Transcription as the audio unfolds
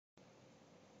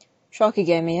Sharkie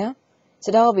Gamer here.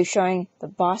 Today I'll be showing the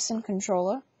Bison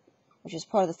controller, which is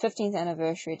part of the 15th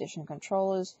Anniversary Edition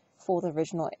controllers for the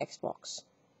original Xbox.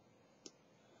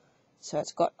 So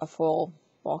it's got a full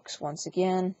box once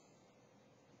again.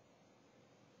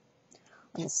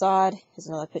 On the side is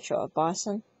another picture of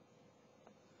Bison,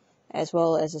 as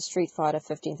well as a Street Fighter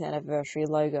 15th Anniversary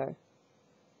logo.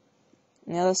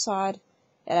 On the other side,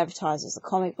 it advertises the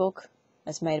comic book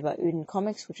that's made by Uden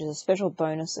Comics, which is a special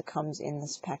bonus that comes in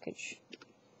this package.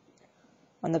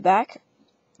 On the back,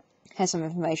 it has some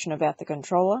information about the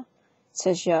controller. It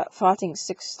says here, Fighting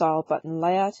 6 style button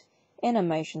layout,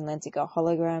 animation Lentigo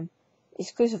hologram,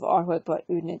 exclusive artwork by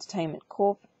Uden Entertainment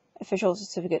Corp, official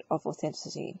certificate of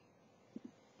authenticity.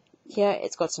 Here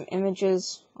it's got some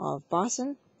images of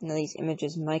Bison. Now these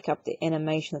images make up the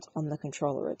animation that's on the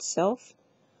controller itself.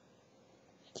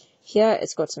 Here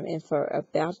it's got some info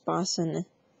about Bison.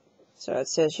 So it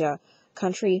says here,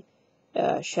 country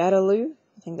Shadaloo,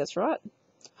 I think that's right.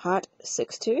 Height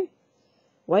 6'2",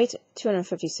 weight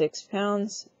 256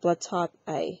 pounds, blood type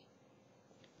A.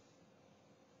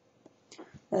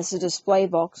 Now, this is a display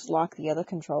box like the other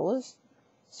controllers.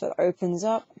 So it opens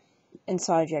up.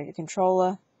 Inside you have your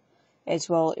controller, as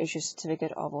well as your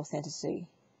certificate of authenticity.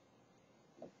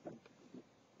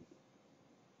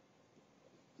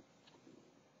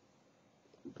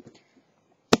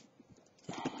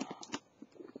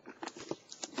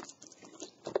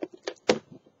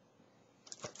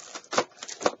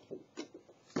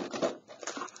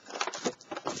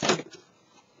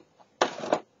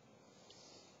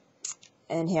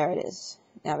 And here it is.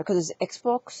 Now, because it's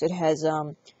Xbox, it has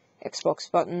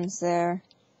Xbox buttons there.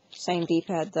 Same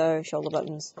D-pad though, shoulder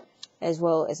buttons, as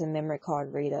well as a memory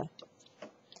card reader.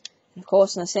 And of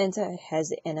course, in the center, it has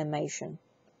the animation.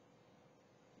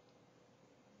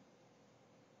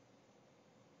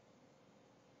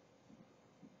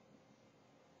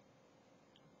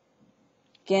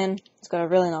 Again, it's got a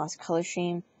really nice color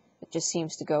scheme. It just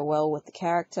seems to go well with the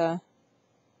character.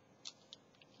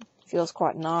 Feels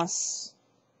quite nice.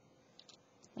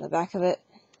 On the back of it,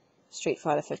 Street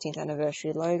Fighter 15th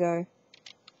Anniversary logo.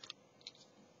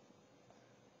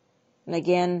 And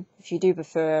again, if you do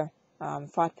prefer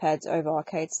Fightpads over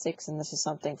arcade sticks, then this is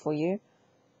something for you.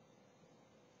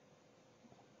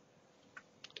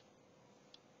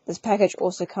 This package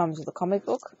also comes with a comic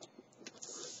book.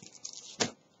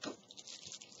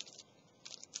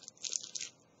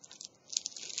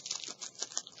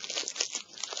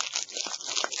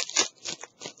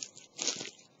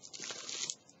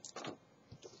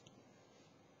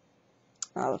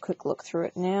 I'll have a quick look through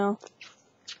it now.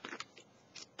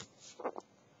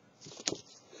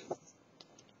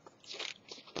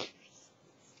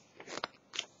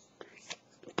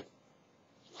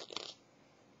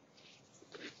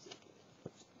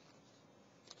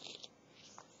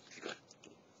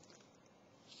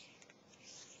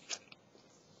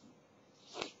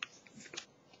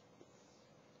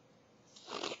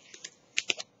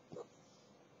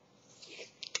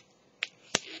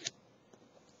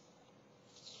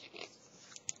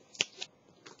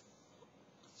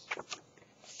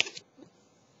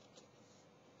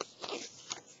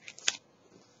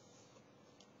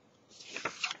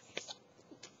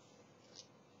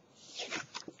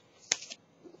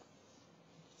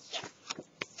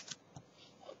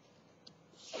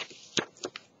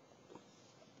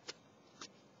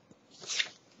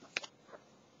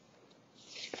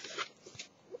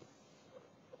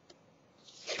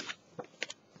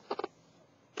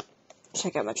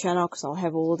 Check out my channel because I'll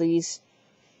have all of these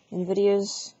in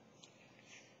videos.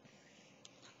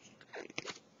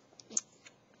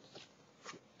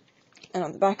 And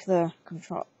on the back of the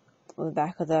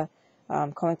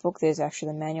comic book, there's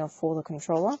actually the manual for the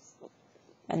controller,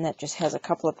 and that just has a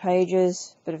couple of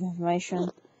pages, a bit of information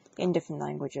in different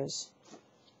languages.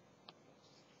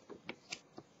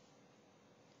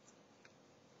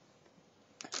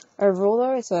 Overall,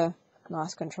 though, it's a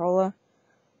nice controller,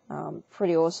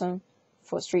 pretty awesome.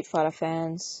 For Street Fighter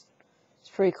fans, it's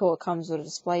pretty cool. It comes with a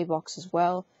display box as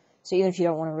well, so even if you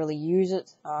don't want to really use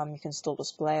it, you can still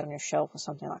display it on your shelf or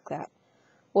something like that.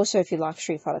 Also, if you like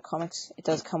Street Fighter comics, it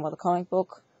does come with a comic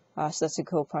book, so that's a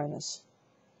cool bonus.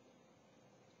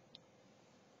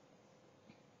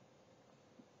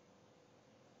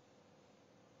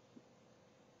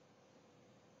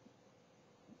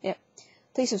 Yep,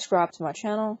 please subscribe to my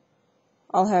channel.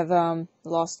 I'll have the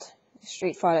last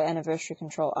Street Fighter Anniversary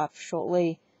control up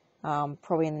shortly,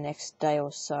 probably in the next day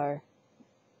or so.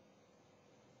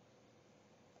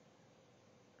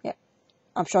 Yep,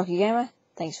 I'm Sharkie Gamer.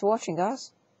 Thanks for watching,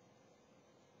 guys.